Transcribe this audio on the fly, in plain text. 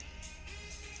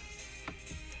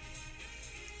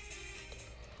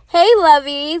Hey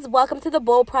lovies, welcome to the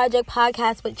Bold Project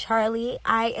Podcast with Charlie.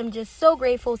 I am just so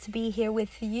grateful to be here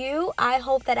with you. I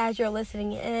hope that as you're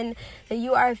listening in, that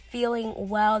you are feeling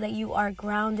well, that you are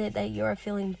grounded, that you are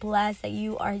feeling blessed, that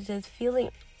you are just feeling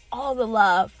all the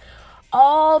love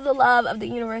of the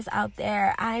universe out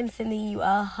there. I'm sending you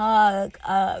a hug,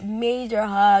 a major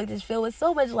hug, just filled with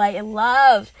so much light and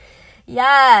love.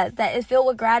 Yes, that is filled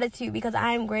with gratitude because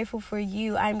I am grateful for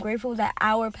you. I'm grateful that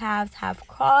our paths have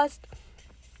crossed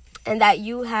and that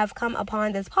you have come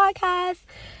upon this podcast.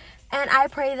 And I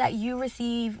pray that you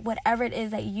receive whatever it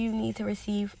is that you need to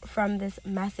receive from this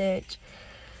message.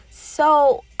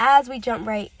 So as we jump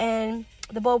right in,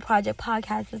 the Bold Project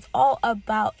Podcast is all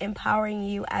about empowering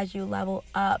you as you level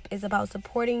up. It's about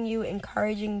supporting you,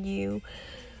 encouraging you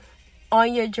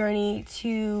on your journey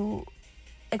to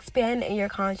expand in your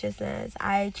consciousness.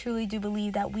 I truly do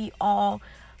believe that we all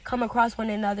come across one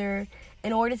another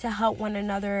in order to help one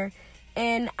another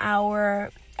in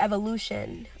our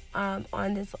evolution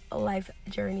on this life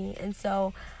journey. And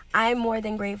so I'm more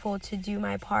than grateful to do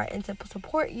my part and to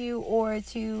support you or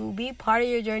to be part of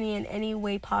your journey in any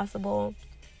way possible.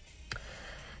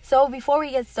 So before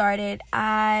we get started,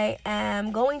 I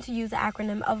am going to use the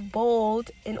acronym of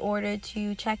BOLD in order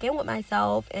to check in with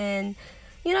myself and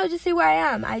just see where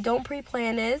I am. I don't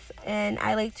pre-plan this, and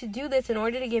I like to do this in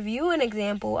order to give you an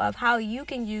example of how you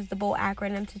can use the BOLD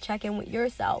acronym to check in with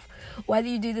yourself. Whether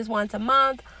you do this once a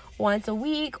month, once a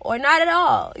week, or not at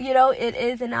all. It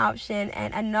is an option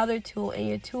and another tool in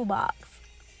your toolbox.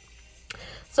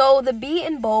 So the B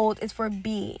in BOLD is for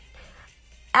be.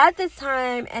 At this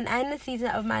time and in the season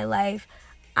of my life,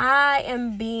 I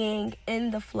am being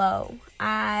in the flow.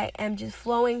 I am just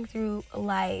flowing through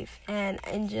life and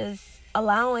just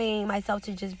allowing myself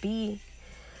to just be.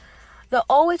 The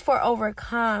O is for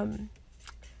overcome.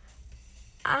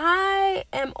 I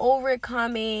am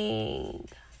overcoming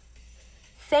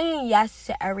saying yes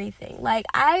to everything. Like,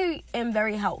 I am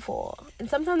very helpful, and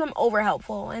sometimes I'm over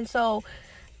helpful. And so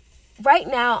right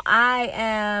now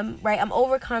I'm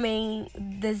overcoming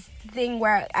this thing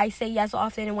where I say yes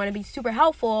often and want to be super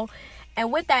helpful. And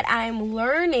with that, I'm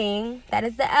learning, that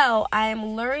is the L, I am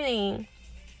learning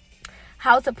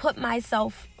how to put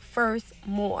myself first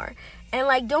more.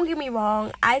 And don't get me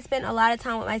wrong, I spend a lot of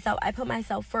time with myself. I put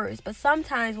myself first. But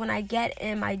sometimes when I get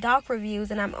in my doc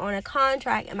reviews and I'm on a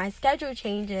contract and my schedule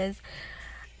changes,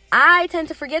 I tend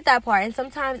to forget that part. And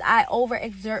sometimes I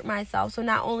overexert myself. So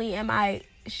not only am I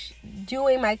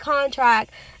doing my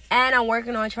contract and I'm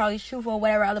working on Charlie's Truth or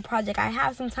whatever other project I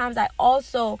have, sometimes I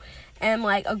also am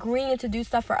agreeing to do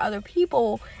stuff for other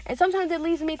people, and sometimes it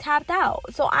leaves me tapped out.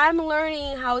 So I'm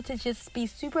learning how to just be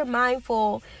super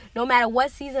mindful no matter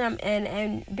what season I'm in,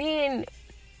 and being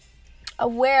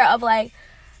aware of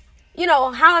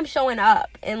how I'm showing up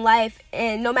in life,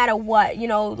 and no matter what,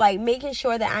 making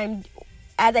sure that I'm,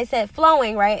 as I said,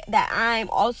 flowing, right? That I'm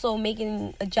also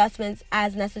making adjustments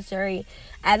as necessary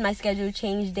as my schedule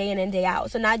change day in and day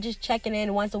out. So not just checking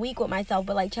in once a week with myself,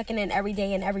 but checking in every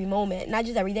day and every moment. Not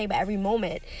just every day, but every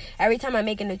moment. Every time I'm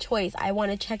making a choice, I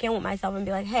want to check in with myself and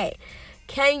be like, hey,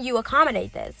 can you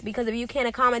accommodate this? Because if you can't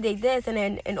accommodate this, and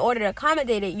then in order to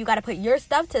accommodate it, you got to put your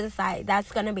stuff to the side,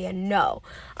 that's going to be a no,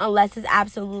 unless it's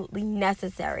absolutely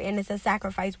necessary and it's a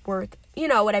sacrifice worth,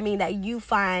 that you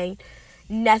find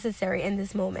necessary in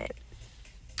this moment.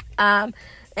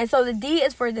 And so the D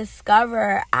is for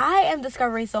discover. I am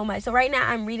discovering so much. So right now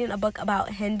I'm reading a book about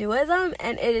Hinduism,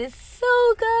 and it is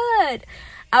so good.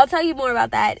 I'll tell you more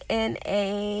about that in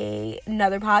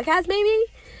another podcast maybe.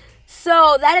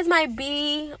 So that is my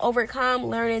B, overcome,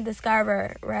 learn, and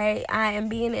discover, right? I am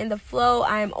being in the flow.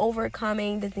 I am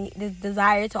overcoming this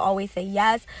desire to always say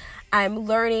yes. I'm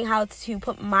learning how to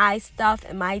put my stuff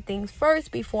and my things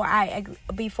first before I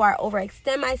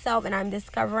overextend myself, and I'm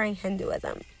discovering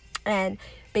Hinduism and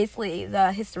basically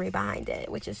the history behind it,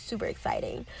 which is super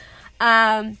exciting.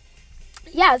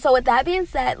 So with that being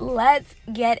said, let's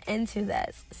get into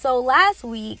this. So last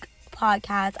week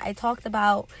podcast, I talked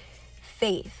about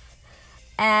faith.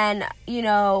 And,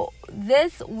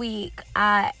 this week,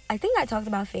 I think I talked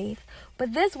about faith.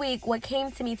 But this week, what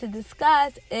came to me to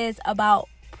discuss is about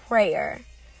prayer.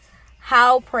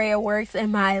 How prayer works in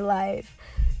my life.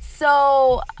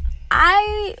 So,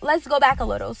 let's go back a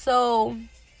little. So,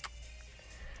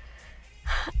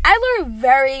 I learned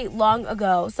very long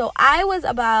ago. So, I was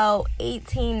about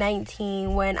 18,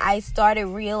 19 when I started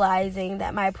realizing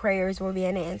that my prayers were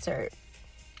being answered.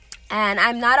 And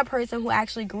I'm not a person who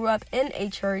actually grew up in a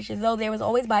church, though there was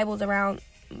always Bibles around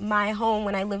my home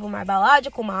when I lived with my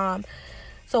biological mom.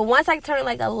 So once I turned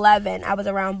like 11, I was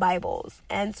around Bibles.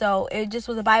 And so it just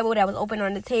was a Bible that was open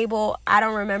on the table. I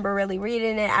don't remember really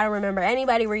reading it. I don't remember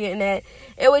anybody reading it.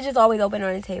 It was just always open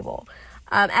on the table.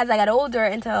 As I got older,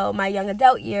 until my young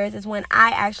adult years, is when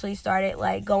I actually started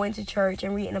like going to church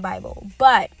and reading the Bible.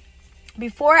 But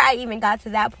before I even got to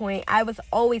that point, I was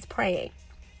always praying.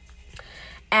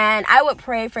 And I would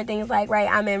pray for things like, right,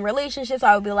 I'm in relationships, so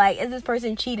I would be like, is this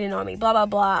person cheating on me? Blah, blah,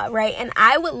 blah, right? And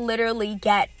I would literally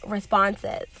get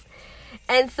responses.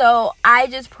 And so I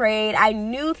just prayed. I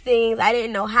knew things. I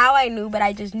didn't know how I knew, but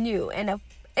I just knew. And the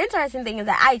interesting thing is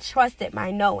that I trusted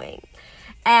my knowing.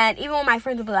 And even when my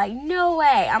friends would be like, no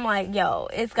way, I'm like, yo,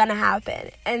 it's gonna happen.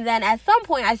 And then at some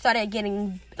point, I started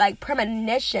getting like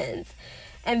premonitions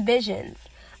and visions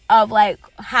of like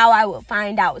how I would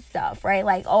find out stuff, right?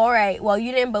 Like, all right, well,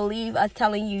 you didn't believe us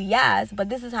telling you yes, but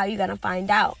this is how you're gonna find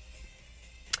out.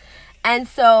 And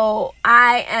so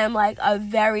I am like a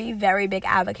very, very big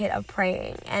advocate of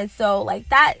praying. And so like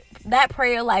that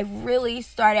prayer life really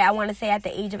started, I want to say, at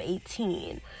the age of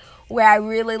 18, where I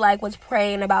really like was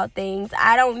praying about things.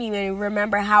 I don't even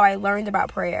remember how I learned about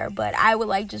prayer, but I would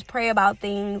like just pray about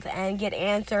things and get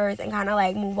answers and kind of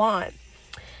like move on.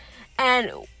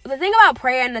 And the thing about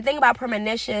prayer and the thing about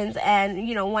premonitions, and,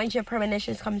 you know, once your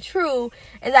premonitions come true,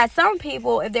 is that some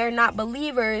people, if they're not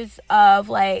believers of,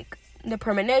 like, the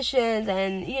premonitions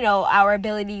and, you know, our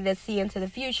ability to see into the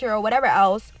future or whatever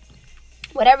else,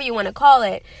 whatever you want to call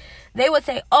it, they would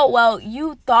say, oh, well,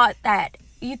 you thought that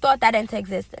into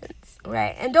existence,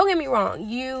 right? And don't get me wrong,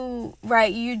 you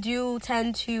do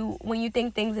tend to, when you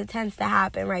think things, it tends to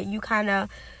happen, right? You kind of,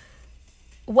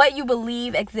 what you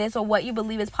believe exists or what you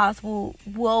believe is possible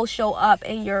will show up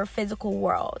in your physical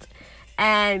world.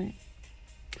 And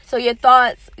so your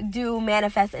thoughts do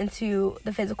manifest into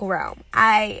the physical realm.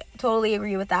 I totally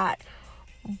agree with that.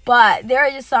 But there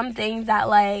are just some things that,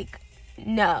 like,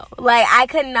 no. Like, I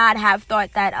could not have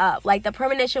thought that up. Like, the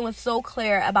premonition was so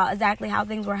clear about exactly how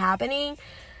things were happening.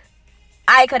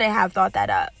 I couldn't have thought that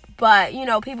up. But, you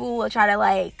know, people will try to,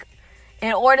 like,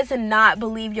 in order to not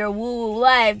believe your woo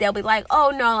life, they'll be like,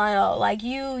 oh, no, like,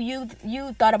 you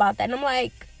thought about that. And I'm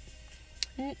like,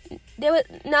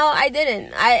 no, I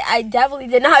didn't. I definitely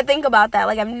did not think about that.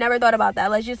 Like, I've never thought about that.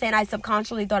 Let's just say I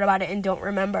subconsciously thought about it and don't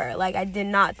remember. Like, I did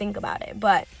not think about it.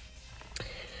 But,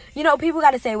 you know, people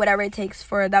got to say whatever it takes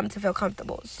for them to feel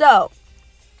comfortable. So,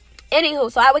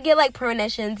 anywho, so I would get, like,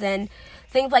 premonitions and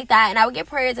things like that. And I would get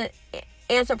prayers and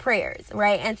answer prayers,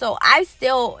 right? And so I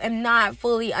still am not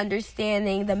fully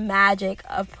understanding the magic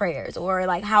of prayers or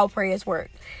like how prayers work.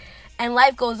 And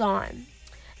life goes on.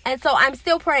 And so I'm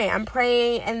still praying. I'm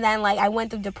praying, and then like I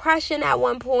went through depression at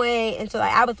one point, and so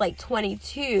like I was like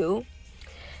 22,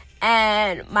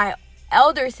 and my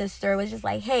elder sister was just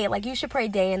like, hey, like, you should pray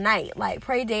day and night, like,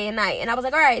 pray day and night. And I was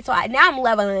like, all right. So now I'm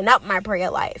leveling up my prayer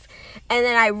life. And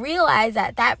then I realized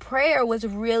that prayer was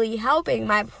really helping.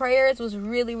 My prayers was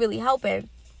really, really helping.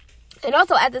 And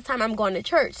also at this time I'm going to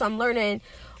church, so I'm learning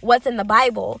what's in the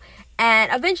Bible.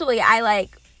 And eventually I'm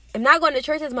not going to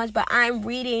church as much, but I'm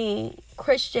reading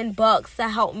Christian books to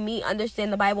help me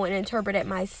understand the Bible and interpret it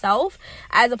myself,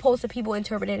 as opposed to people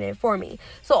interpreting it for me.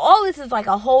 So all this is like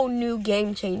a whole new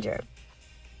game changer.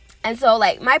 And so,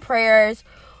 like, my prayers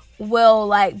will,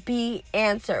 like, be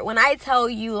answered. When I tell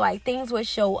you, like, things will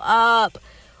show up,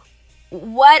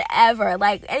 whatever.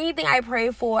 Like, anything I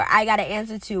pray for, I got an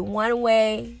answer to one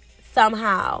way,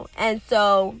 somehow. And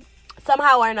so,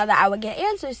 somehow or another, I would get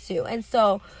answers to. And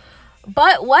so,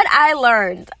 but what I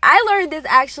learned this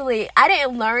actually, I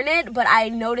didn't learn it, but I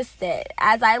noticed it.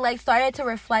 As I, like, started to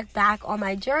reflect back on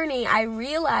my journey, I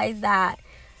realized that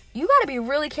you got to be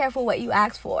really careful what you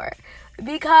ask for.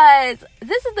 Because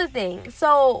this is the thing.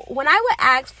 So when I would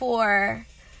ask for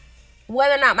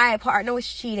whether or not my partner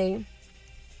was cheating,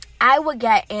 I would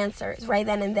get answers right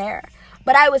then and there.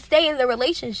 But I would stay in the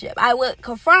relationship. I would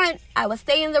confront. I would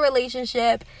stay in the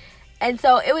relationship. And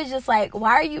so it was just like,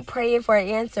 why are you praying for an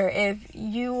answer if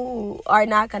you are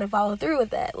not going to follow through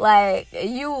with it? Like,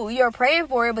 you're praying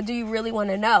for it, but do you really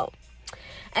want to know?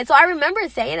 And so I remember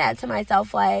saying that to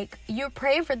myself, like, you're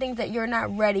praying for things that you're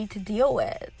not ready to deal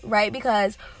with, right?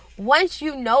 Because once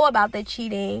you know about the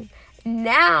cheating,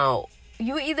 now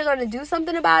you either going to do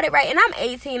something about it, right? And I'm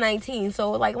 18, 19,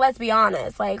 so, like, let's be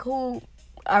honest. Like, all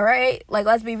right? Like,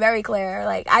 let's be very clear.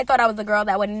 Like, I thought I was the girl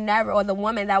that would never, or the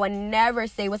woman that would never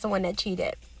stay with someone that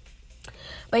cheated.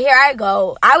 But here I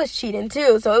go. I was cheating,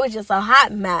 too, so it was just a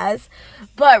hot mess.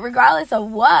 But regardless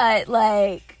of what,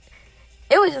 like,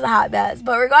 it was just a hot mess.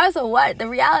 But regardless of what, the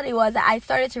reality was that I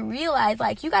started to realize,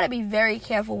 like, you got to be very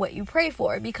careful what you pray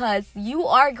for, because you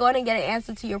are going to get an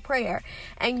answer to your prayer,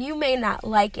 and you may not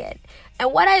like it.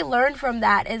 And what I learned from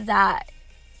that is that,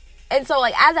 and so,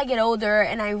 like, as I get older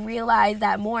and I realize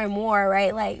that more and more,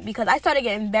 right, like, because I started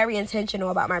getting very intentional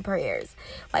about my prayers.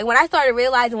 Like, when I started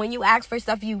realizing when you ask for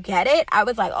stuff, you get it, I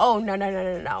was like, oh,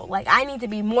 no. Like, I need to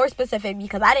be more specific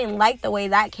because I didn't like the way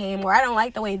that came, or I don't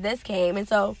like the way this came. And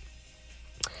so,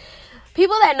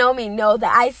 people that know me know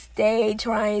that I stay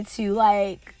trying to,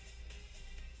 like,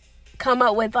 come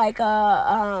up with, like,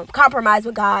 a compromise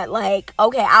with God. Like,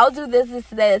 okay, I'll do this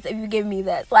if you give me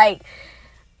this. Like,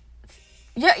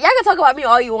 y'all can talk about me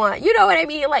all you want. You know what I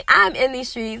mean? Like, I'm in these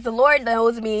streets. The Lord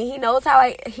knows me. He knows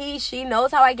she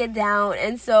knows how I get down.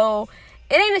 And so,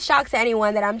 it ain't a shock to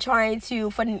anyone that I'm trying to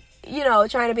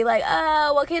be like,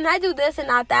 well, can I do this and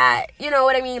not that? You know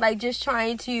what I mean? Like, just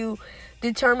trying to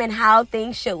determine how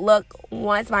things should look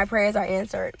once my prayers are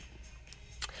answered.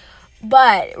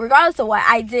 But regardless of what,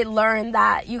 I did learn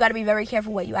that you got to be very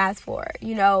careful what you ask for,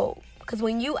 you know, because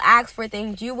when you ask for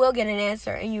things, you will get an answer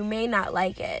and you may not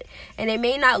like it. And it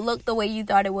may not look the way you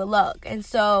thought it would look. And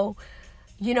so,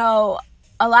 you know,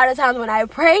 a lot of times when I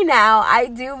pray now, I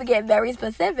do get very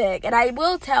specific. And I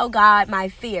will tell God my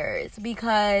fears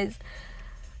because,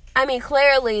 I mean,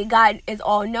 clearly God is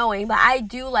all-knowing, but I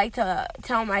do like to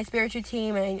tell my spiritual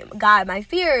team and God my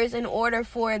fears in order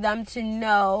for them to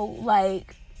know,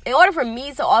 like, in order for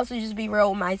me to also just be real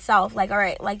with myself. Like, all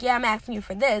right, like, yeah, I'm asking you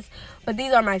for this, but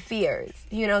these are my fears.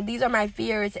 You know, these are my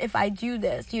fears if I do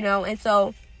this, you know. And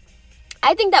so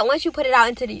I think that once I put it out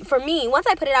into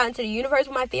the universe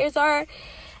what my fears are,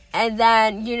 and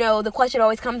then, you know, the question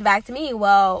always comes back to me,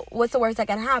 well, what's the worst that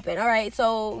can happen? All right,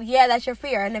 so, yeah, that's your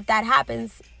fear. And if that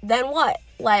happens, then what?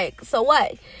 Like, so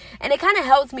what? And it kind of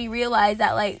helps me realize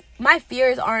that, like, my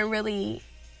fears aren't really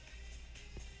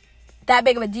that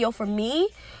big of a deal for me.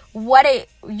 What it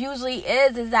usually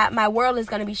is that my world is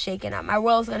going to be shaken up. My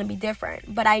world is going to be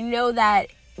different. But I know that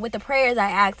with the prayers I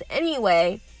ask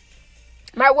anyway,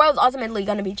 my world is ultimately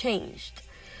going to be changed.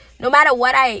 No matter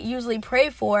what I usually pray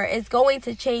for, it's going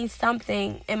to change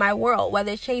something in my world.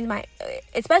 Whether it's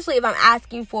especially if I'm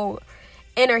asking for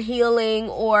inner healing,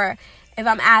 or if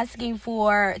I'm asking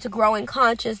to grow in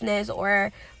consciousness,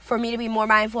 or for me to be more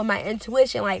mindful of my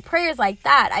intuition. Like, prayers like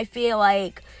that, I feel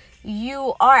like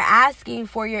you are asking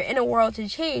for your inner world to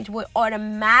change, what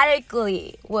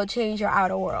automatically will change your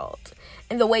outer world,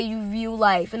 and the way you view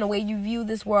life, and the way you view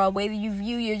this world, the way you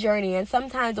view your journey, and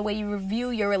sometimes the way you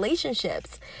view your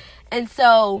relationships. And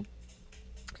so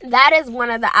that is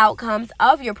one of the outcomes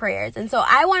of your prayers. And so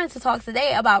I wanted to talk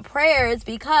today about prayers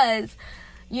because,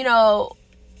 you know,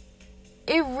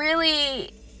 it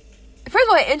really, first of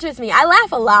all, it interests me. I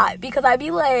laugh a lot because I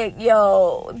be like,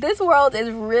 yo, this world is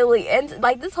really,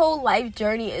 like, this whole life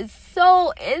journey is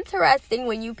so interesting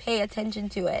when you pay attention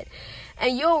to it.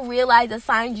 And you'll realize the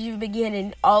signs you've been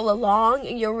getting all along,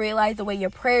 and you'll realize the way your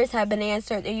prayers have been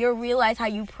answered, and you'll realize how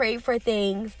you pray for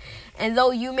things. And though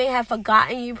you may have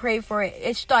forgotten you prayed for it,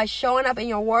 it starts showing up in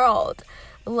your world.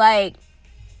 Like,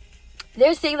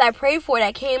 there's things I prayed for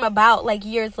that came about, like,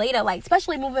 years later, like,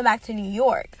 especially moving back to New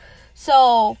York.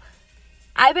 So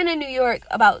I've been in New York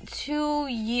about 2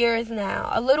 years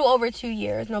now, a little over 2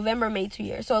 years. November made 2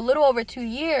 years. So a little over 2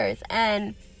 years.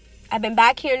 And I've been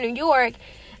back here in New York.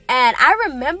 And I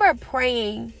remember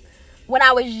praying when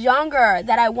I was younger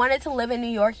that I wanted to live in New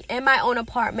York in my own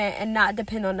apartment and not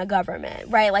depend on the government,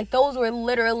 right? Like, those were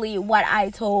literally what I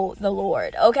told the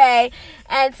Lord, okay?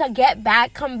 And to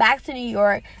come back to New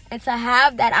York and to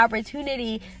have that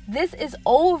opportunity, this was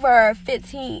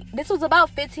about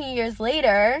 15 years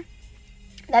later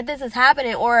that this is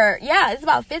happening, it's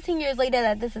about 15 years later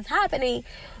that this is happening,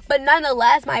 but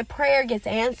nonetheless, my prayer gets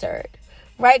answered,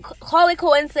 right? Call it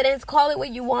coincidence, call it what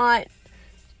you want,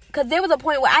 because there was a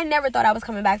point where I never thought I was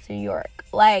coming back to New York.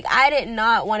 Like, I did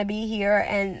not want to be here,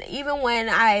 and even when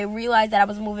I realized that I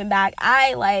was moving back,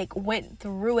 I, like, went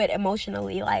through it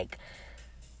emotionally, like,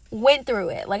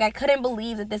 I couldn't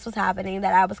believe that this was happening,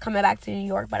 that I was coming back to New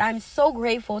York, but I'm so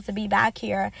grateful to be back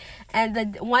here. And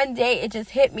the one day it just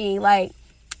hit me, like,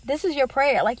 this is your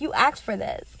prayer, like, you asked for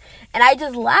this. And I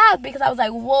just laughed because I was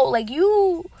like, whoa, like,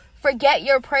 you forget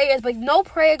your prayers, but no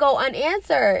prayer go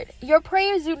unanswered. Your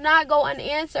prayers do not go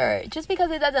unanswered. Just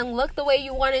because it doesn't look the way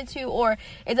you want it to, or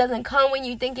it doesn't come when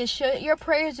you think it should, your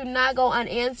prayers do not go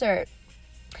unanswered.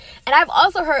 And I've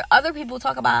also heard other people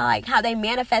talk about, like, how they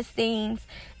manifest things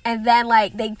and then,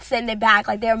 like, they send it back.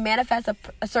 Like, they'll manifest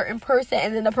a certain person,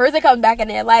 and then the person comes back in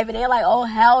their life, and they're like, oh,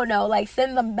 hell no, like,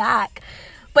 send them back.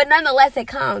 But nonetheless, it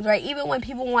comes, right? Even when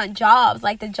people want jobs,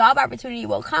 like, the job opportunity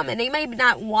will come, and they may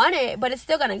not want it, but it's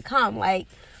still going to come. Like,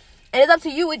 and it's up to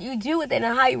you what you do with it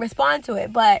and how you respond to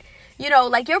it. But,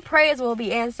 like your prayers will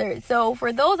be answered. So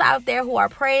for those out there who are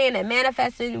praying and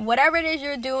manifesting whatever it is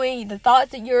you're doing, the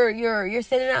thoughts that you're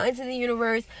sending out into the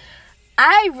universe,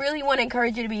 I really want to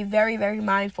encourage you to be very, very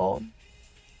mindful.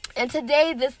 And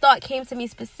today this thought came to me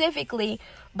specifically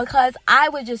because I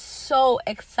was just so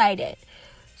excited.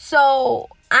 So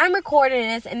I'm recording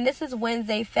this, and this is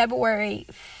Wednesday, February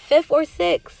 5th or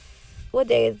 6th. What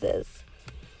day is this?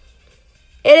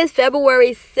 It is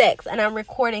February 6th, and I'm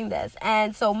recording this.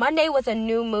 And so Monday was a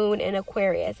new moon in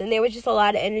Aquarius, and there was just a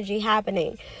lot of energy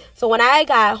happening. So when I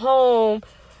got home,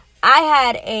 I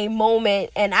had a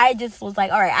moment, and I just was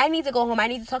like, all right, I need to go home. I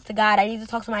need to talk to God. I need to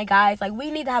talk to my guys. Like, we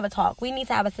need to have a talk. We need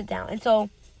to have a sit down. And so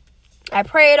I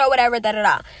prayed or whatever,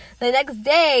 The next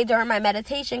day during my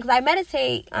meditation, because I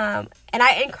meditate, and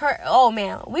I oh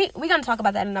man, we're going to talk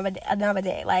about that another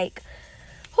day. Like,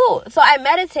 so I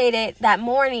meditated that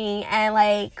morning, and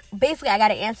like, basically I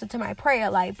got an answer to my prayer,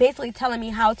 like basically telling me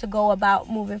how to go about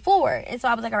moving forward. And so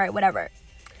I was like, all right, whatever.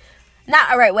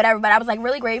 Not all right, whatever, but I was like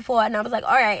really grateful, and I was like,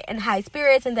 all right, and high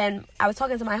spirits. And then I was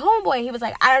talking to my homeboy, and he was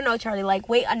like, I don't know, Charlie, like,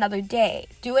 wait another day,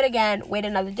 do it again, wait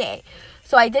another day.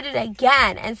 So I did it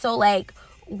again. And so like,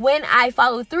 when I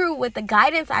followed through with the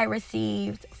guidance I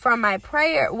received from my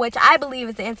prayer, which I believe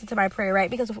is the answer to my prayer, right?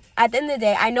 Because at the end of the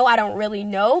day, I know I don't really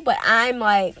know, but I'm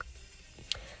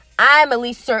at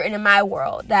least certain in my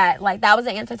world that like that was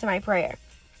the answer to my prayer.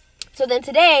 So then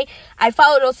today I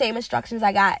followed those same instructions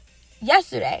I got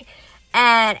yesterday,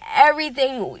 and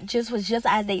everything was just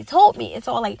as they told me. And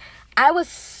so like, I was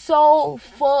so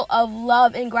full of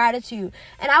love and gratitude,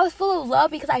 and I was full of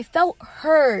love because I felt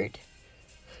heard.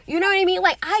 You know what I mean?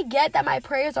 Like, I get that my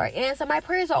prayers are answered. My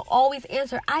prayers are always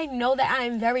answered. I know that I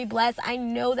am very blessed. I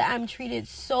know that I'm treated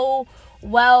so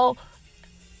well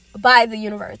by the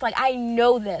universe. Like, I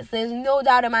know this. There's no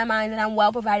doubt in my mind that I'm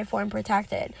well provided for and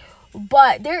protected.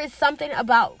 But there is something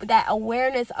about that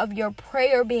awareness of your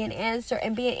prayer being answered,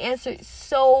 and being answered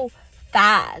so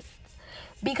fast.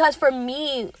 Because for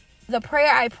me, the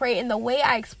prayer I pray and the way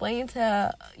I explain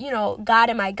to, God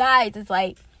and my guides is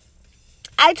like,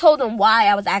 I told them why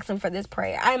I was asking for this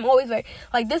prayer. I'm always very,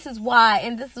 like, this is why,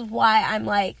 and this is why I'm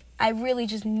like, I really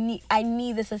just need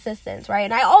this assistance, right?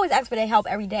 And I always ask for their help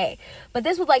every day. But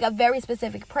this was like a very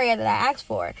specific prayer that I asked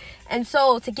for. And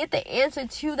so to get the answer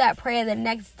to that prayer the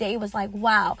next day was like,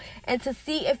 wow. And to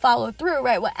see it follow through,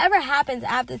 right? Whatever happens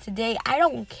after today, I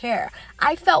don't care.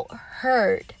 I felt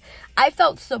heard. I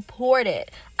felt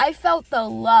supported. I felt the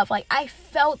love. Like, I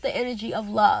felt the energy of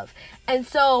love. And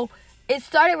so it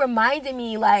started reminding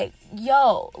me like,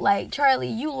 yo, like, Charlie,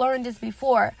 you learned this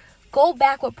before. Go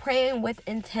back with praying with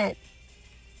intent.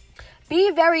 Be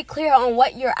very clear on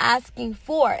what you're asking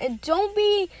for. And don't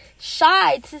be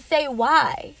shy to say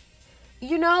why.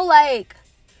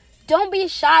 Don't be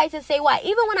shy to say why.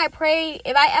 Even when I pray,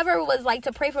 if I ever was like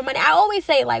to pray for money, I always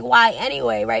say like why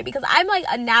anyway, right? Because I'm like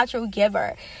a natural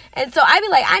giver. And so I be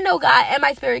like, I know God and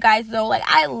my spirit guides though. Like,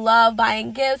 I love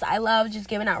buying gifts. I love just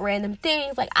giving out random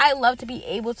things. Like, I love to be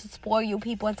able to spoil you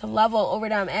people and to level over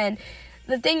them. And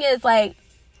the thing is, like,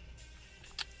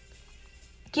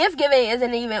 gift giving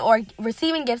isn't even, or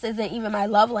receiving gifts isn't even my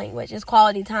love language. It's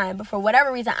quality time. But for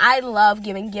whatever reason, I love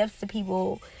giving gifts to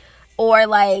people, or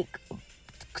like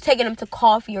taking them to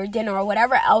coffee or dinner or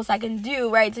whatever else I can do,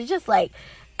 right, to just like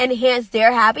enhance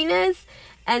their happiness.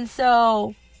 And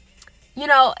so,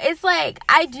 it's like,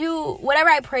 I do whatever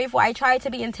I pray for, I try to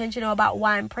be intentional about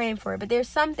why I'm praying for it. But there's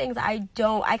some things I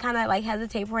kind of like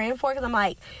hesitate praying for, because I'm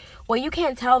like, well, you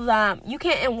can't tell them, you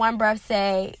can't in one breath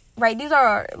say, right, these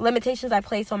are limitations I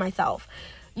place on myself.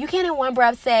 You can't in one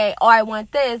breath say, oh, I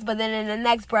want this, but then in the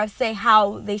next breath say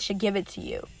how they should give it to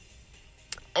you.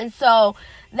 And so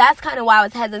that's kind of why I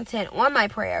was hesitant on my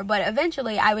prayer. But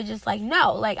eventually I was just like,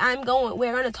 no, like,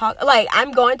 we're going to talk, like,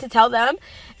 I'm going to tell them,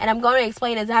 and I'm going to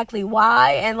explain exactly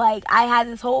why. And like, I had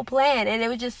this whole plan, and it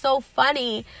was just so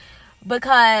funny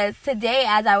because today,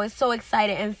 as I was so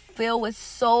excited and filled with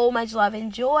so much love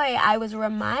and joy, I was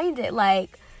reminded,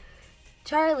 like,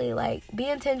 Charlie, like, be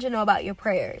intentional about your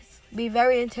prayers. Be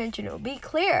very intentional. Be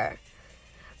clear.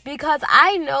 Because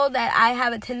I know that I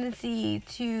have a tendency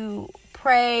to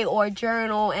pray or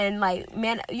journal and like,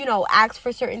 ask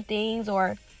for certain things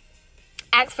or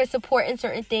ask for support in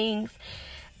certain things.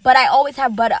 But I always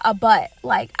have a but.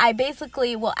 Like, I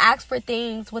basically will ask for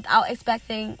things without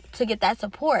expecting to get that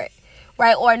support,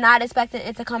 right? Or not expecting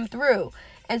it to come through.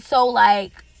 And so,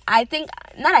 like,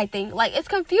 it's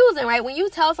confusing, right? When you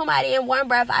tell somebody in one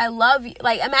breath, I love you.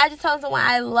 Like, imagine telling someone,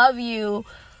 I love you,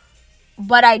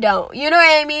 but I don't. You know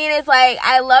what I mean? It's like,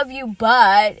 I love you,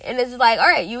 but, and it's just like, all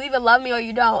right, you either love me or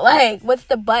you don't. Like, what's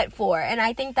the but for? And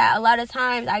I think that a lot of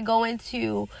times I go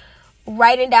into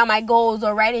writing down my goals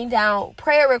or writing down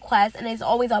prayer requests, and it's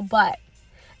always a but.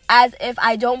 As if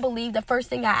I don't believe the first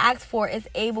thing I asked for is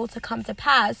able to come to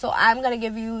pass. So I'm going to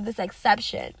give you this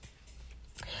exception.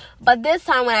 But this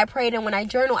time when I prayed and when I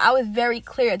journaled, I was very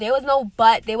clear. There was no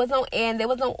but, there was no and, there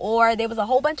was no or. There was a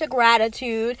whole bunch of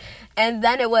gratitude. And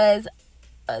then it was,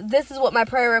 this is what my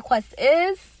prayer request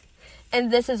is,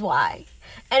 and this is why.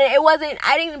 And it wasn't,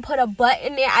 I didn't put a but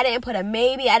in there. I didn't put a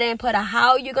maybe. I didn't put a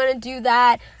how you're going to do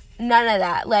that. None of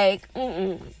that. Like,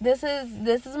 this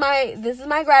is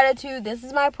my gratitude. This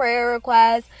is my prayer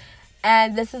request.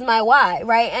 And this is my why,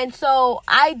 right? And so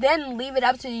I then leave it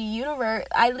up to the universe.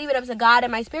 I leave it up to God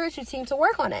and my spiritual team to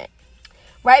work on it,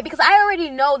 right? Because I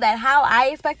already know that how I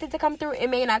expect it to come through, it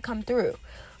may not come through.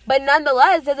 But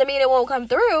nonetheless, doesn't mean it won't come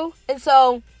through. And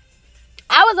so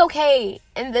I was okay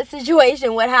in this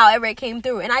situation with however it came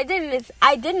through. And I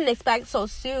didn't expect so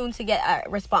soon to get a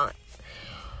response.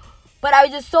 But I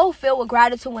was just so filled with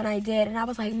gratitude when I did. And I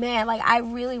was like, man, like, I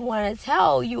really want to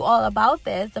tell you all about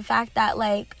this. The fact that,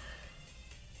 like,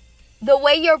 the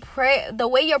way your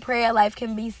prayer life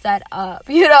can be set up,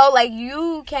 like,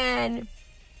 you can,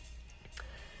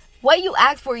 what you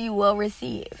ask for, you will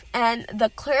receive. And the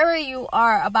clearer you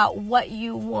are about what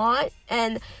you want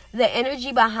and the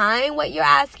energy behind what you're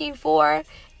asking for,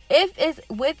 if it's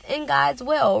within God's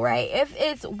will, right? If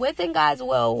it's within God's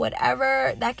will,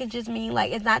 whatever, that could just mean,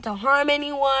 like, it's not to harm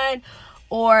anyone,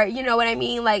 or, you know what I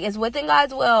mean? Like, it's within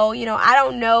God's will. I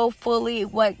don't know fully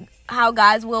how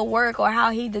God's will work or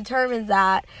how he determines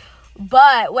that.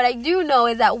 But what I do know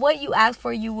is that what you ask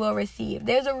for, you will receive.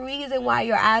 There's a reason why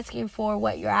you're asking for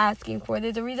what you're asking for.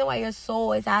 There's a reason why your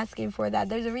soul is asking for that.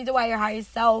 There's a reason why your higher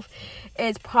self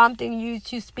is prompting you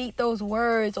to speak those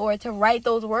words or to write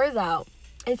those words out.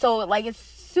 And so, like, it's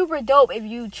super dope if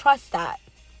you trust that.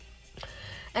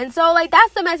 And so, like,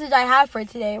 that's the message I have for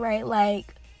today, right?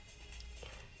 Like,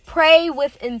 pray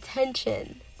with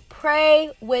intention.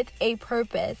 Pray with a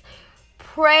purpose.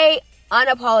 Pray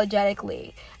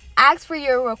unapologetically. Ask for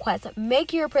your requests.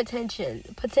 Make your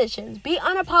petitions. Be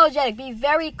unapologetic. Be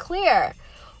very clear.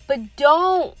 But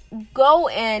don't go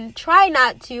in. Try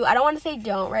not to. I don't want to say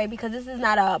don't, right? Because this is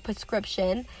not a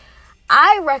prescription.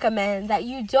 I recommend that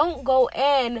you don't go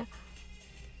in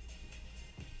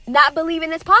not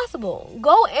believing it's possible.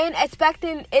 Go in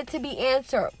expecting it to be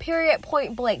answered. Period.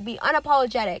 Point blank. Be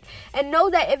unapologetic. And know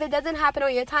that if it doesn't happen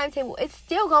on your timetable, it's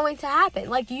still going to happen.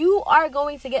 Like, you are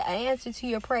going to get an answer to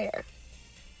your prayer.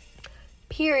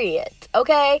 Period.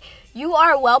 Okay? You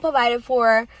are well provided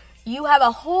for. You have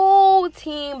a whole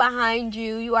team behind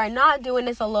you. You are not doing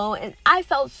this alone. And I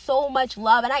felt so much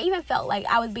love. And I even felt like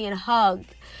I was being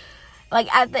hugged.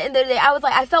 Like, at the end of the day,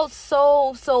 I felt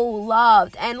so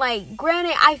loved. And, like,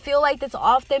 granted, I feel like this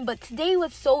often, but today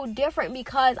was so different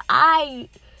because I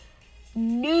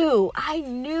knew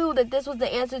that this was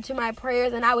the answer to my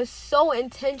prayers, and I was so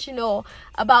intentional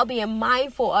about being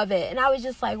mindful of it. And I was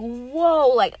just like, whoa,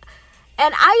 like,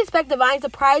 and I expect divine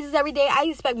surprises every day. I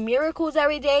expect miracles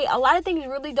every day. A lot of things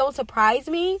really don't surprise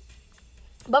me.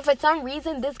 But for some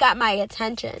reason, this got my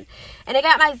attention. And it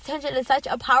got my attention in such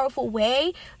a powerful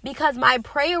way because my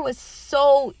prayer was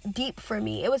so deep for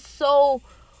me. It was so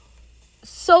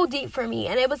deep for me.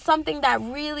 And it was something that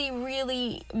really,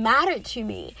 really mattered to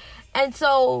me. And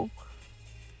so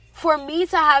for me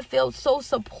to have felt so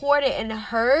supported and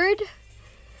heard,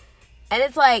 and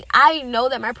it's like, I know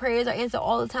that my prayers are answered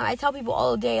all the time. I tell people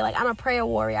all day, like, I'm a prayer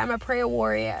warrior. I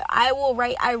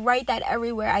write that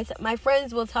everywhere. My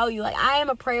friends will tell you, like, I am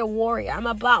a prayer warrior. I'm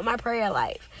about my prayer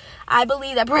life. I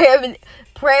believe that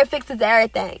prayer fixes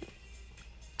everything.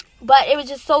 But it was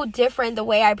just so different the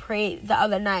way I prayed the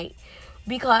other night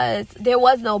because there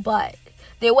was no but.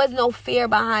 There was no fear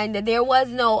behind it. There was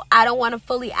no, I don't want to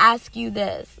fully ask you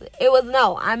this. It was,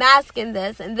 no, I'm asking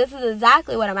this, and this is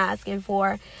exactly what I'm asking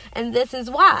for, and this is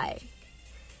why.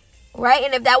 Right?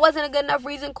 And if that wasn't a good enough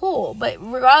reason, cool. But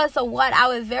regardless of what,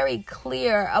 I was very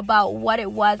clear about what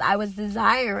it was I was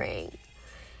desiring.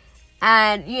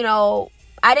 And,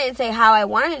 I didn't say how I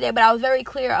wanted it, but I was very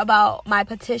clear about my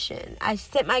petition. I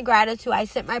sent my gratitude, I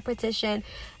sent my petition,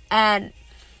 and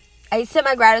I sent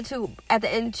my gratitude at the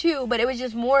end too, but it was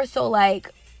just more so like,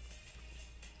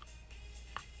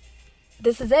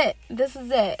 this is it.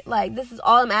 Like, this is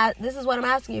what I'm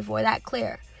asking you for, that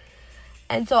clear.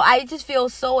 And so I just feel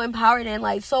so empowered and,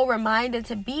 like, so reminded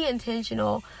to be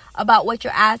intentional about what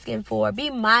you're asking for. Be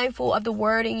mindful of the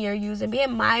wording you're using. Be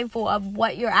mindful of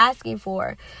what you're asking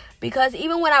for. Because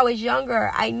even when I was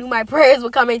younger, I knew my prayers were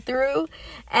coming through.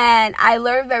 And I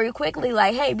learned very quickly,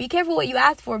 like, hey, be careful what you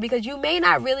ask for, because you may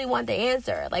not really want the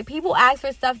answer. Like, people ask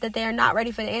for stuff that they're not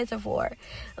ready for the answer for.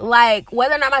 Like,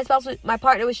 whether or not my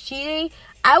partner was cheating,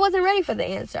 I wasn't ready for the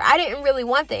answer. I didn't really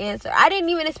want the answer. I didn't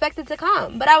even expect it to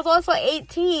come. But I was also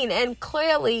 18 and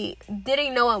clearly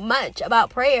didn't know much about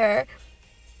prayer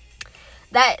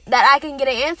that I can get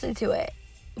an answer to it.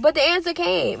 But the answer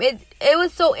came. It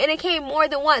came more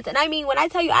than once. And I mean, when I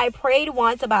tell you I prayed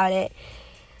once about it,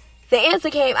 the answer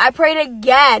came. I prayed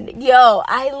again. Yo,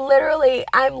 as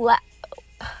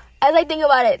I think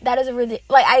about it, that is ridiculous.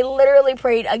 Like, I literally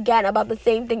prayed again about the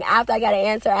same thing after I got an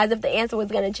answer, as if the answer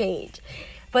was going to change.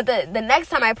 But the next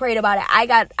time I prayed about it, I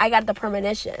got the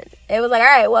premonition. It was like, all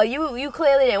right, well, you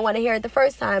clearly didn't want to hear it the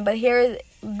first time, but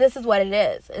this is what it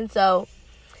is.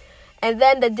 And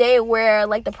then the day where,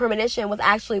 like, the premonition was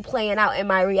actually playing out in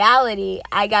my reality,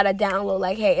 I got a download,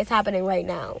 like, hey, it's happening right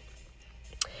now.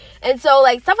 And so,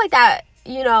 like, stuff like that,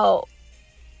 you know,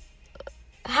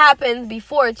 happened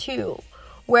before, too.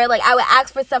 Where, like, I would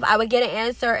ask for stuff, I would get an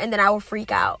answer, and then I would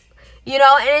freak out. You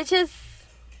know, and it's just,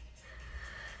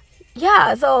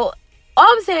 yeah, so all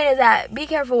I'm saying is that be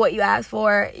careful what you ask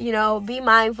for, you know, be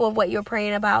mindful of what you're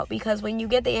praying about, because when you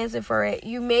get the answer for it,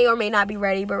 you may or may not be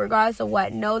ready, but regardless of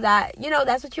what, know that, you know,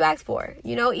 that's what you asked for.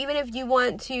 You know, even if you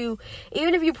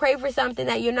pray for something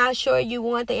that you're not sure you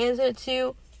want the answer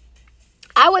to,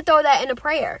 I would throw that in a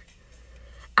prayer.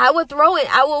 I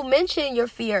will mention your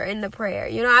fear in the prayer.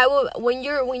 You know, when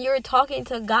you're talking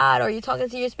to God or you're talking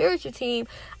to your spiritual team,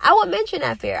 I will mention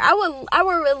that fear. I will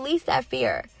release that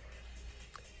fear.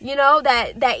 You know,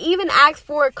 that even ask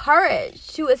for courage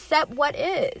to accept what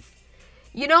is.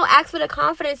 You know, ask for the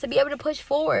confidence to be able to push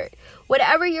forward.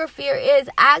 Whatever your fear is,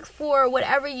 ask for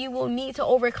whatever you will need to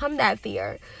overcome that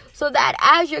fear. So that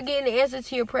as you're getting the answer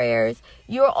to your prayers,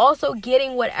 you're also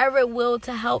getting whatever it will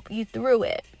to help you through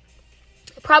it.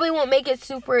 Probably won't make it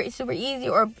super, super easy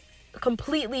or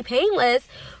completely painless,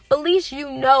 but at least you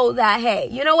know that, hey,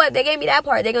 you know what, they gave me that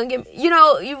part, they're gonna give me, you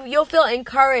know, you'll feel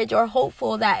encouraged or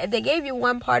hopeful that if they gave you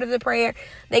one part of the prayer,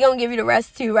 they're gonna give you the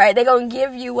rest too, right? They're gonna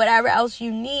give you whatever else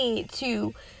you need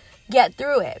to get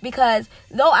through it. Because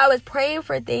though I was praying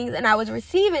for things and I was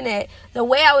receiving it, the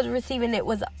way I was receiving it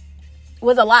was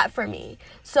a lot for me.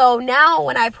 So now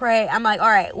when I pray, I'm like, all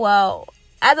right, well,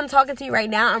 as I'm talking to you right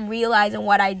now, I'm realizing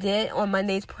what I did on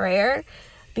Monday's prayer,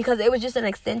 because it was just an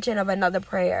extension of another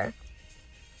prayer.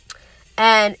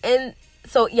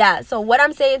 So what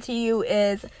I'm saying to you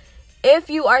is, if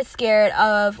you are scared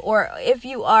of, or if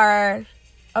you are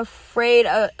afraid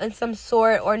of in some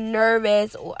sort, or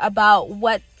nervous about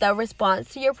what the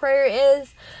response to your prayer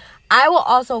is, I will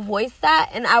also voice that,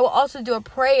 and I will also do a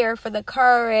prayer for the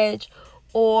courage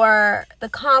or the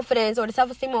confidence or the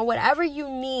self-esteem or whatever you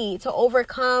need to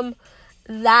overcome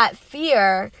that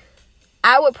fear.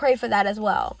 I would pray for that as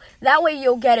well. That way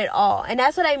you'll get it all. And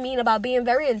that's what I mean about being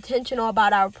very intentional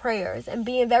about our prayers and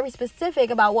being very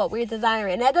specific about what we're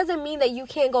desiring. And that doesn't mean that you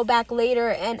can't go back later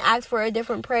and ask for a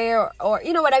different prayer, or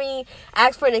you know what I mean,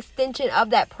 ask for an extension of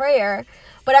that prayer.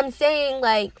 But I'm saying,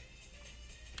 like,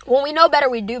 when we know better,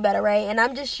 we do better, right? And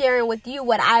I'm just sharing with you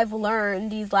what I've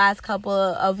learned these last couple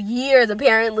of years,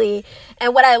 apparently.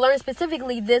 And what I learned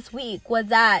specifically this week was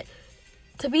that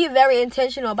to be very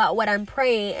intentional about what I'm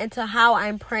praying and to how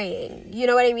I'm praying. You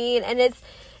know what I mean? And it's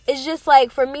just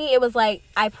like, for me, it was like,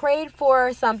 I prayed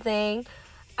for something.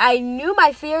 I knew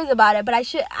my fears about it, but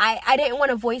I didn't want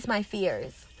to voice my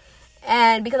fears.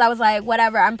 And because I was like,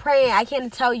 whatever, I'm praying, I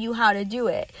can't tell you how to do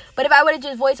it. But if I would have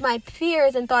just voiced my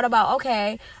fears and thought about,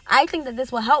 okay, I think that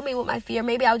this will help me with my fear,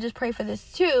 maybe I'll just pray for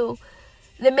this too,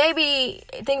 then maybe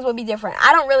things will be different.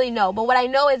 I don't really know. But what I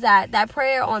know is that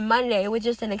prayer on Monday was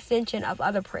just an extension of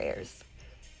other prayers.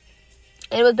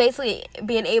 And it was basically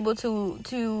being able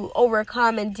to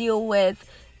overcome and deal with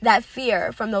that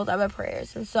fear from those other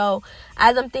prayers. And so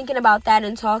as I'm thinking about that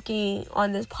and talking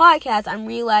on this podcast, I'm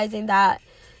realizing that,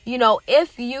 you know,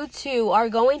 if you too are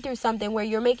going through something where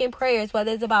you're making prayers,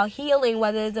 whether it's about healing,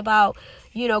 whether it's about,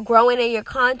 you know, growing in your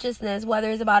consciousness, whether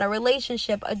it's about a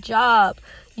relationship, a job,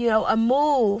 you know, a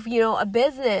move, you know, a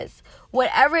business,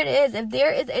 whatever it is, if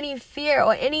there is any fear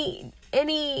or any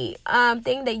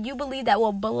thing that you believe that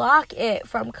will block it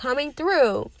from coming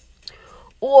through,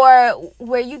 or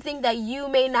where you think that you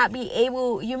may not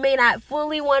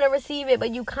fully want to receive it, but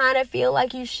you kind of feel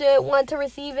like you should want to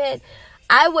receive it,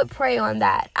 I would pray on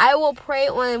that. I will pray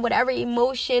on whatever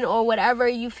emotion or whatever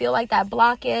you feel like that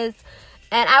block is.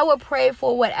 And I would pray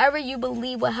for whatever you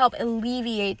believe will help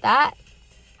alleviate that.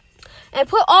 And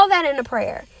put all that into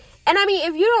prayer. And I mean,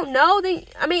 if you don't know, then,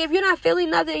 I mean, if you're not feeling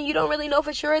nothing and you don't really know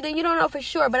for sure, then you don't know for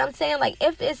sure. But I'm saying, like,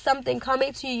 if it's something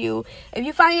coming to you, if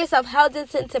you find yourself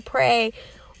hesitant to pray,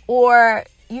 or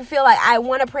you feel like, I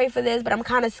want to pray for this, but I'm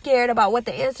kind of scared about what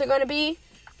the answer is going to be,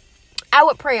 I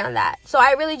would pray on that. So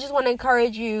I really just want to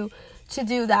encourage you to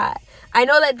do that. I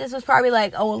know that this was probably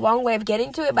like a long way of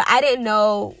getting to it, but I didn't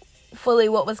know fully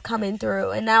what was coming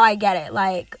through. And now I get it.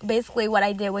 Like, basically what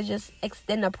I did was just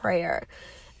extend a prayer.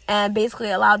 And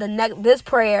basically allow this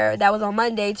prayer that was on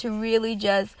Monday to really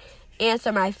just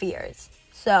answer my fears.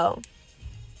 So,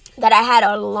 that I had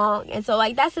all along. And so,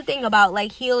 like, that's the thing about,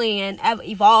 like, healing and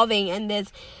evolving and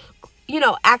this, you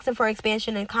know, asking for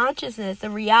expansion and consciousness. The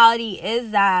reality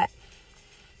is that,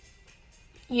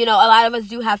 you know, a lot of us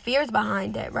do have fears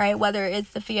behind it, right? Whether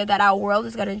it's the fear that our world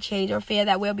is going to change, or fear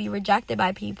that we'll be rejected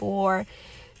by people, or,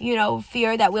 you know,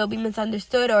 fear that we'll be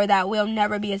misunderstood, or that we'll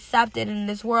never be accepted in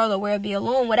this world, or we'll be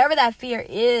alone. Whatever that fear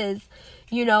is,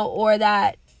 you know, or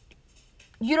that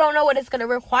you don't know what it's going to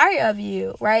require of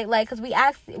you, right? Like, because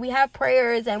we have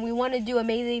prayers and we want to do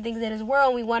amazing things in this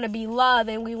world. We want to be loved,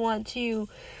 and we want to,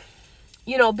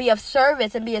 you know, be of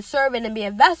service and be a servant and be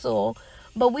a vessel.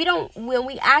 But when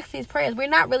we ask these prayers, we're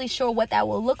not really sure what that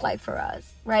will look like for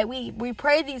us, right? We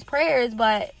pray these prayers,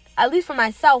 but at least for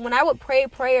myself, when I would pray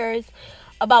prayers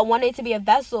about wanting to be a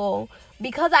vessel,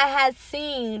 because I had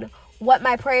seen what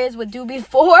my prayers would do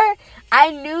before,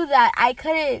 I knew that I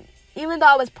couldn't, even though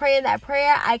I was praying that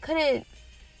prayer, I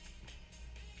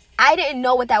didn't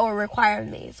know what that would require of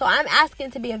me. So I'm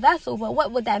asking to be a vessel, but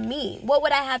what would that mean? What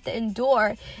would I have to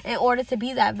endure in order to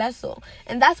be that vessel?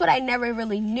 And that's what I never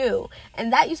really knew.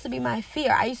 And that used to be my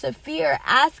fear. I used to fear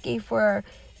asking for,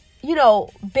 you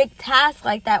know, big tasks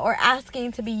like that, or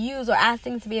asking to be used, or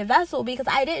asking to be a vessel, because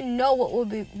I didn't know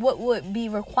what would be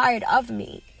required of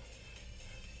me.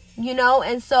 You know,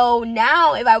 and so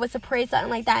now if I was to pray something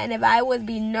like that, and if I would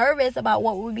be nervous about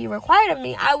what would be required of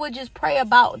me, I would just pray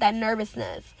about that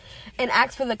nervousness and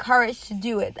ask for the courage to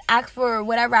do it. Ask for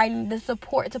whatever I need, the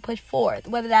support to push forth,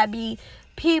 whether that be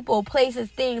people, places,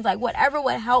 things, like whatever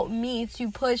would help me to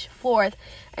push forth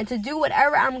and to do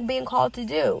whatever I'm being called to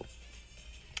do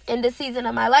in this season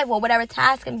of my life, or whatever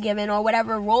task I'm given, or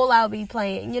whatever role I'll be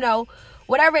playing, you know,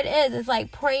 whatever it is. It's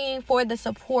like praying for the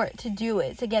support to do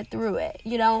it, to get through it,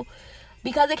 you know,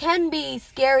 because it can be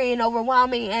scary and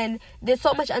overwhelming, and there's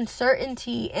so much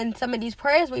uncertainty in some of these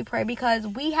prayers we pray, because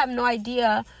we have no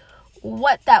idea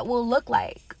what that will look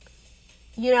like,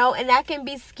 you know, and that can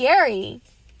be scary.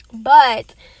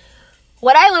 But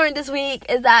what I learned this week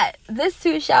is that this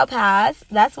too shall pass.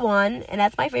 That's one, and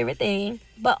that's my favorite thing.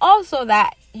 But also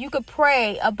that you could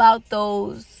pray about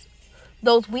those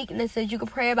weaknesses. You could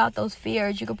pray about those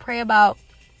fears. You could pray about,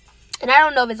 and I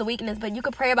don't know if it's a weakness, but you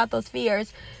could pray about those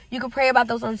fears. You could pray about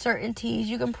those uncertainties.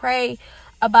 You can pray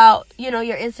about, you know,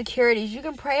 your insecurities. You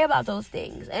can pray about those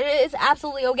things. And it's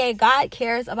absolutely okay. God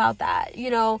cares about that.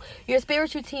 You know, your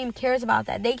spiritual team cares about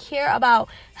that. They care about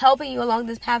helping you along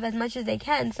this path as much as they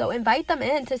can. So invite them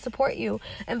in to support you.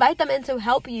 Invite them in to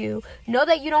help you. Know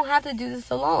that you don't have to do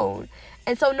this alone.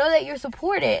 And so know that you're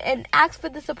supported, and ask for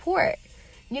the support.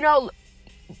 You know,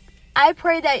 I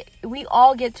pray that we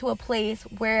all get to a place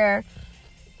where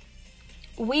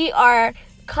we are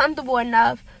comfortable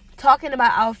enough talking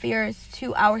about our fears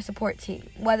to our support team,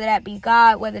 whether that be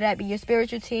God, whether that be your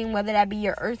spiritual team, whether that be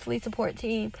your earthly support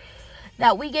team,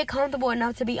 that we get comfortable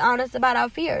enough to be honest about our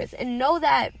fears, and know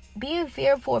that being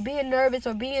fearful, being nervous,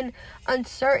 or being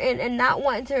uncertain, and not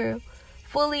wanting to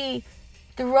fully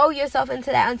throw yourself into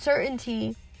that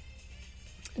uncertainty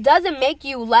doesn't make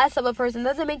you less of a person,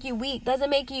 doesn't make you weak, doesn't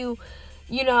make you,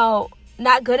 you know,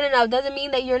 not good enough, doesn't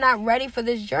mean that you're not ready for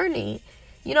this journey.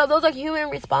 You know, those are human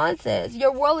responses.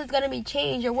 Your world is going to be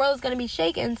changed. Your world is going to be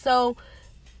shaken. So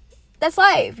that's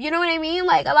life. You know what I mean?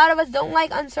 Like, a lot of us don't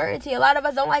like uncertainty. A lot of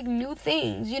us don't like new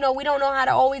things. You know, we don't know how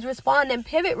to always respond and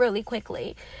pivot really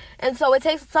quickly. And so it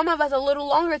takes some of us a little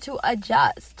longer to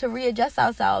adjust, to readjust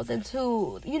ourselves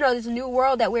into, you know, this new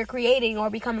world that we're creating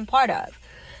or becoming part of.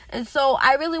 And so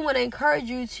I really want to encourage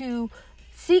you to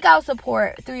seek out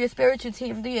support through your spiritual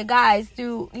team, through your guides,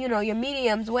 through, you know, your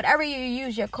mediums, whatever you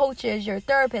use, your coaches, your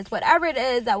therapists, whatever it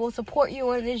is that will support you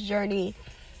on this journey,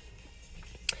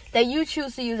 that you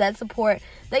choose to use that support,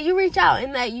 that you reach out,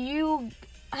 and that you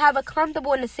have a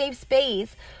comfortable and a safe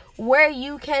space where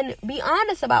you can be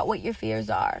honest about what your fears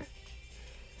are.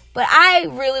 But I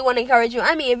really want to encourage you.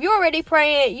 I mean, if you're already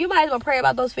praying, you might as well pray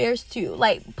about those fears too.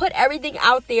 Like, put everything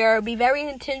out there. Be very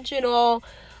intentional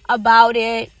about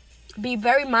it. Be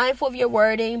very mindful of your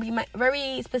wording. Be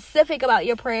very specific about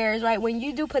your prayers, right? When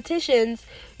you do petitions,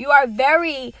 you are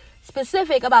very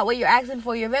specific about what you're asking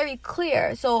for. You're very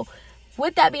clear. So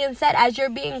with that being said, as you're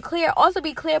being clear, also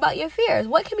be clear about your fears.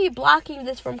 What can be blocking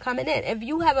this from coming in? If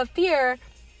you have a fear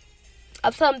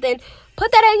of something,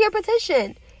 put that in your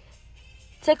petition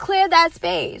to clear that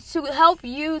space, to help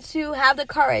you to have the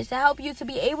courage, to help you to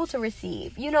be able to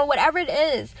receive, whatever it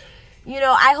is.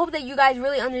 I hope that you guys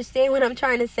really understand what I'm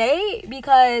trying to say,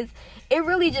 because it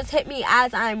really just hit me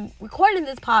as I'm recording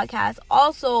this podcast.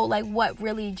 Also, like, what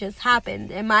really just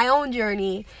happened in my own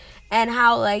journey, and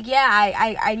how, like,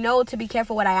 I know to be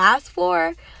careful what I ask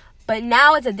for, but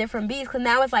now it's a different beast, because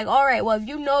now it's like, all right, well, if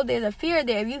you know there's a fear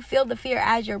there, if you feel the fear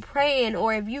as you're praying,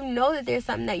 or if you know that there's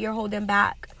something that you're holding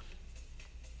back,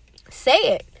 say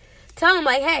it. Tell them,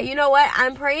 like, hey, you know what?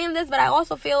 I'm praying this, but I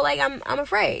also feel like I'm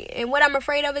afraid. And what I'm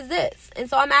afraid of is this. And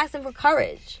so I'm asking for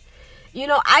courage.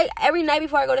 Every night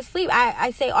before I go to sleep,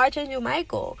 I say, Archangel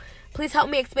Michael, please help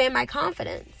me expand my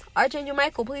confidence. Archangel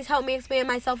Michael, please help me expand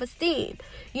my self-esteem.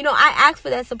 I ask for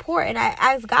that support, and I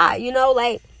ask God,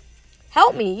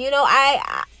 help me.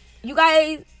 You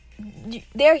guys,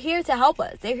 they're here to help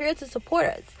us. They're here to support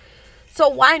us. So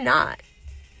why not?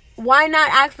 Why not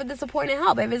ask for the support and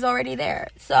help if it's already there?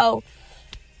 So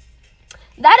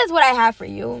that is what I have for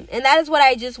you. And that is what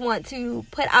I just want to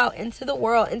put out into the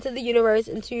world, into the universe,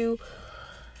 into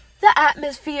the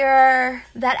atmosphere,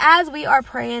 that as we are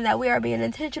praying, that we are being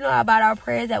intentional about our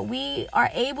prayers, that we are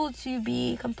able to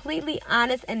be completely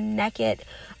honest and naked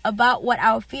about what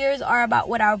our fears are, about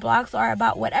what our blocks are,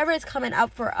 about whatever is coming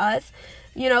up for us.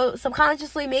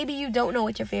 Subconsciously, maybe you don't know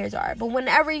what your fears are, but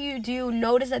whenever you do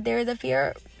notice that there is a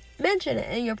fear, mention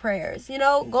it in your prayers.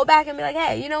 Go back and be like,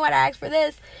 hey, you know what, I asked for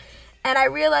this, and I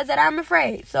realized that I'm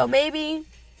afraid, so maybe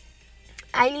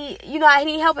I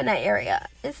need help in that area.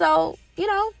 And so,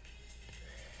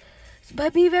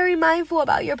 but be very mindful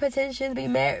about your petitions. Be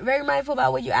very mindful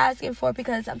about what you're asking for,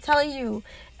 because I'm telling you,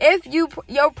 if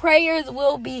your prayers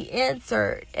will be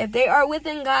answered. If they are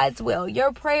within God's will,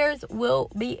 your prayers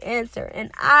will be answered. And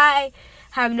I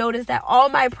have noticed that all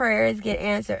my prayers get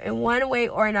answered in one way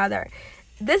or another.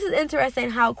 This is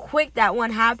interesting how quick that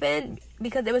one happened,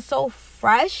 because it was so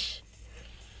fresh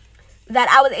that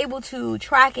I was able to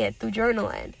track it through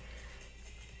journaling.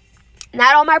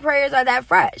 Not all my prayers are that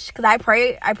fresh, because I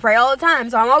pray all the time.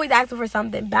 So I'm always asking for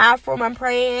something. Bathroom, I'm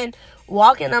praying.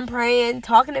 Walking, I'm praying.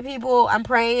 Talking to people, I'm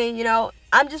praying.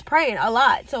 I'm just praying a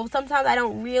lot. So sometimes I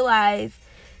don't realize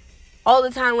all the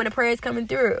time when a prayer is coming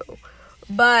through.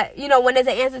 But, when there's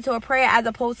an answer to a prayer, as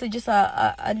opposed to just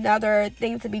another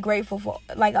thing to be grateful for,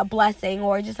 like a blessing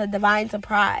or just a divine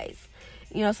surprise.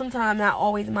 Sometimes I'm not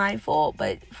always mindful,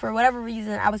 but for whatever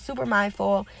reason, I was super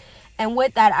mindful. And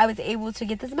with that, I was able to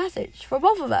get this message for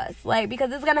both of us.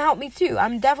 Because it's going to help me too.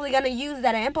 I'm definitely going to use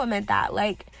that and implement that.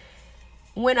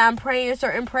 When I'm praying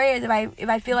certain prayers, if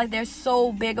I feel like there's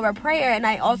so big of a prayer, and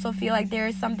I also feel like there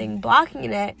is something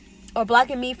blocking it, or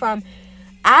blocking me from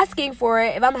asking for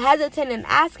it, if I'm hesitant in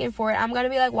asking for it, I'm going to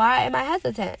be like, why am I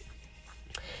hesitant?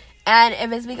 And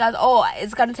if it's because,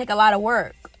 it's going to take a lot of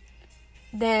work,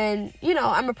 then, I'm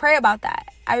going to pray about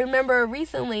that. I remember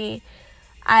recently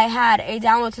I had a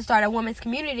download to start a women's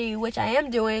community, which I am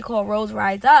doing, called Rose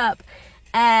Rise Up,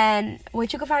 and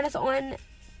which you can find us on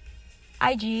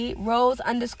IG,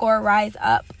 Rose_Rise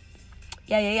Up.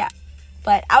 Yeah.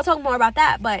 But I'll talk more about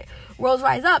that. But Rose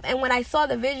Rise Up. And when I saw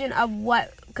the vision of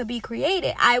what could be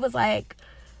created, I was like,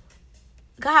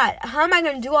 God, how am I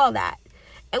going to do all that?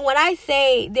 And when I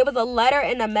say there was a letter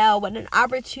in the mail with an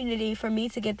opportunity for me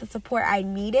to get the support I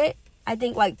needed, I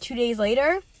think 2 days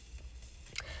later,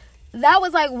 that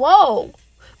was like, whoa.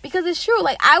 Because it's true.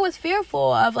 I was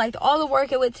fearful of all the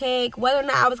work it would take, whether or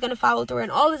not I was going to follow through,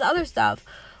 and all this other stuff.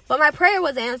 But my prayer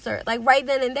was answered, right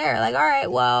then and there. All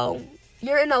right, well,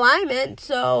 you're in alignment,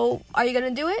 so are you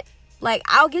going to do it?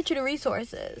 I'll get you the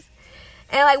resources.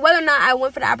 And, whether or not I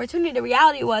went for the opportunity, the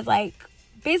reality was,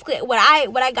 basically what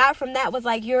I got from that was,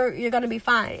 you're going to be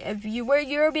fine. If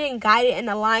you're being guided and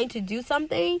aligned to do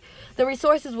something, the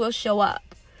resources will show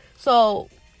up. So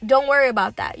don't worry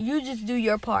about that. You just do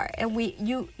your part. And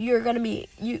you're going to be,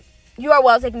 you are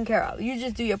well taken care of. You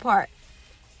just do your part.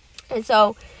 And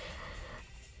so,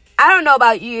 I don't know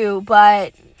about you,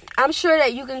 but I'm sure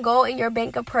that you can go in your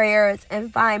bank of prayers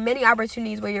and find many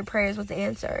opportunities where your prayers was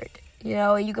answered.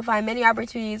 And you can find many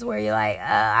opportunities where you're like,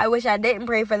 I wish I didn't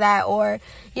pray for that. Or,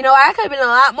 I could have been a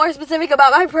lot more specific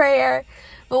about my prayer.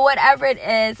 But whatever it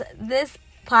is, this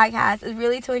podcast is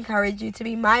really to encourage you to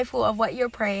be mindful of what you're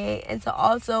praying, and to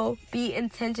also be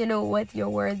intentional with your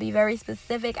words. Be very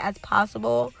specific as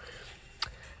possible.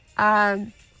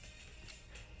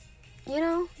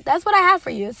 that's what I have for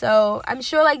you. So I'm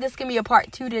sure like this can be a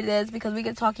part 2 to this, because we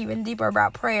could talk even deeper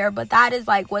about prayer. But that is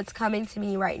like what's coming to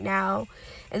me right now,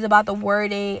 is about the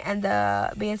wording and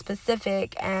the being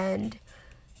specific, and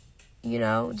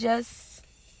just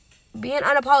being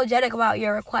unapologetic about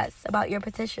your requests, about your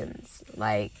petitions.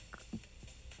 Like,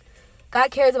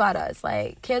 God cares about us,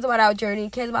 like cares about our journey,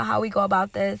 cares about how we go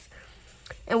about this.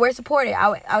 And we're supported.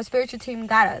 Our spiritual team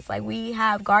got us. Like, we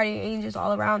have guardian angels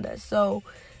all around us. So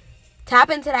tap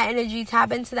into that energy,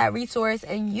 tap into that resource,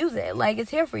 and use it. Like,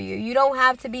 it's here for you. You don't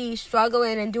have to be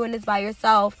struggling and doing this by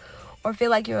yourself or feel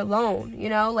like you're alone,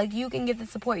 Like, you can get the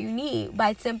support you need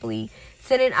by simply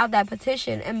sending out that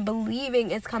petition and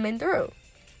believing it's coming through.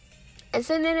 And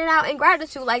sending it out in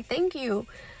gratitude, like, thank you.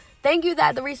 Thank you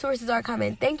that the resources are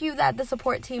coming. Thank you that the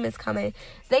support team is coming.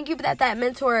 Thank you that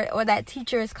mentor or that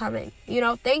teacher is coming.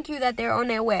 Thank you that they're on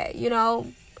their way,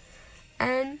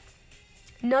 and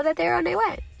know that they're on their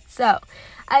way. So,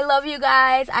 I love you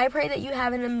guys. I pray that you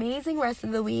have an amazing rest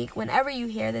of the week. Whenever you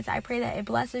hear this, I pray that it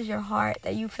blesses your heart,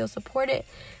 that you feel supported,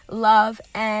 loved,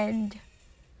 and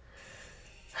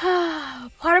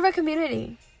part of a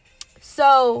community.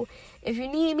 So, if you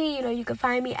need me, you can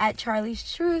find me at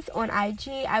Charlie's Truth on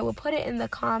IG. I will put it in the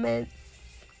comments,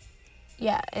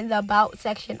 in the about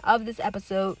section of this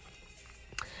episode.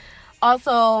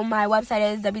 Also, my website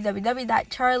is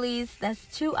www.charlies, that's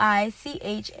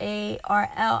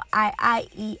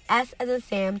 2ICHARLIIES as in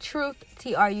Sam, truth,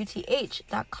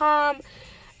 TRUTH.com,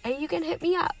 and you can hit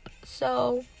me up.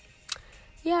 So,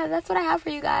 that's what I have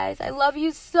for you guys. I love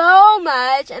you so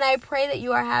much, and I pray that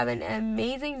you are having an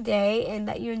amazing day and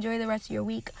that you enjoy the rest of your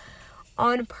week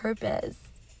on purpose.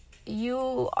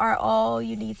 You are all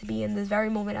you need to be in this very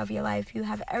moment of your life. You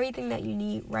have everything that you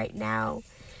need right now.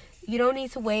 You don't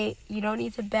need to wait. You don't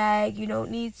need to beg. You don't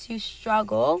need to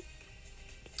struggle.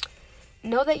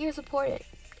 Know that you're supported.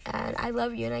 And I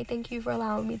love you, and I thank you for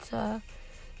allowing me to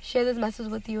share this message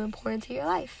with you and pour into your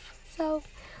life. So,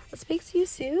 I'll speak to you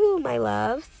soon, my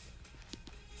loves.